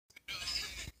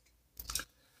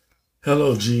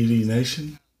Hello, G.E.D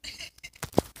Nation.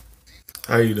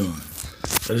 How you doing?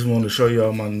 I just wanted to show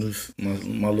y'all my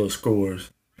little scores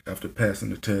after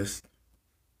passing the test.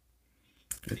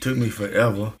 It took me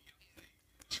forever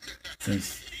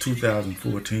since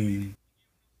 2014.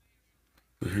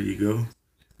 But here you go.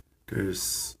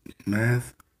 There's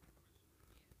math,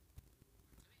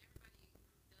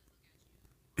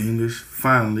 English,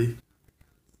 finally,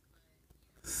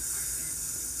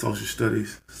 social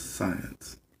studies,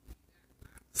 science.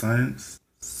 Science,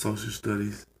 social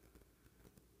studies,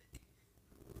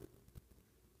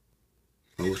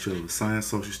 whichever. Science,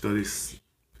 social studies,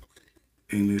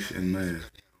 English, and math.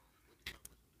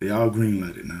 They all green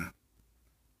lighted now.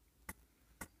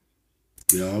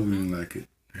 They all green like it.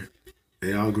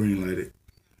 They all green lighted.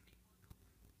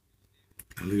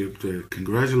 Look up there.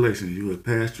 Congratulations, you have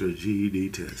passed your GED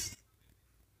test.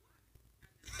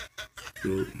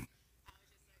 Your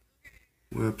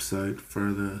website,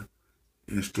 further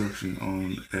instruction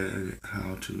on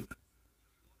how to,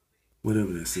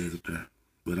 whatever that says up there.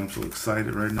 But I'm so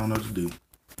excited right now, I don't know what to do.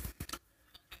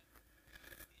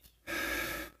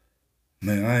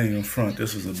 Man, I ain't in front.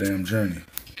 This was a damn journey.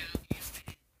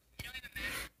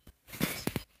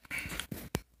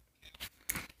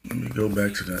 Let me go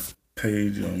back to that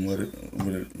page on what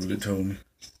it told me.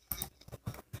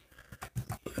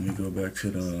 Let me go back to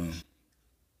the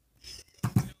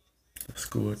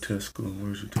score, test score.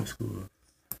 Where's your test score?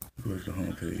 Go to the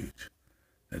home page.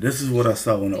 Now, this is what I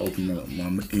saw when I opened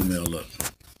my email up.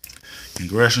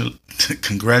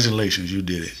 Congratulations, you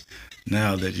did it.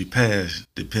 Now that you passed,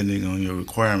 depending on your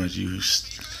requirements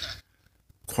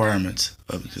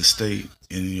of the state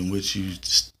in which you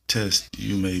test,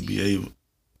 you may be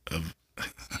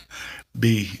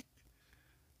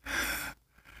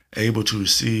able to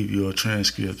receive your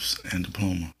transcripts and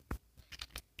diploma.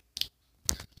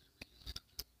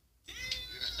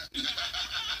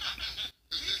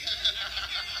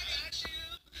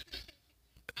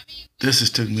 This has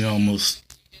took me almost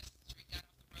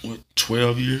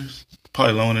 12 years,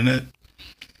 probably longer than that.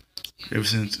 Ever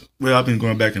since, well, I've been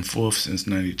going back and forth since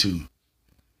 '92,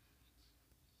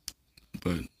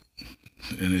 but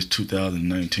and it's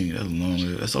 2019. That's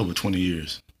long. That's over 20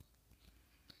 years.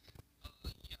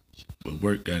 But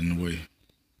work got in the way.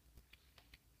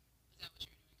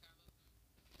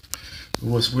 But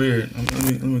what's weird?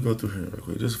 Let me go through here real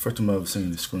quick. This is the first time I've ever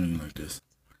seen the screen like this.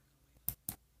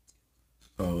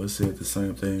 Oh, it said the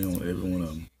same thing on every one of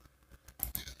them.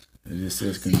 It just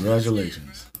says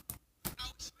congratulations.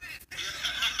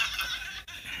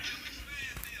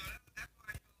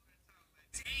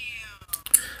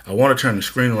 I want to turn the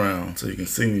screen around so you can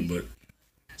see me,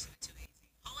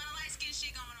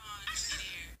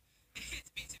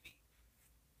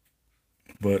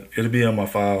 but it'll be on my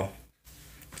file.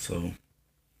 So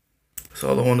that's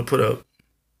all I want to put up.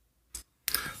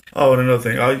 Oh, and another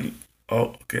thing,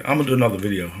 okay, I'm gonna do another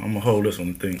video. I'm gonna hold this one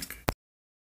and think.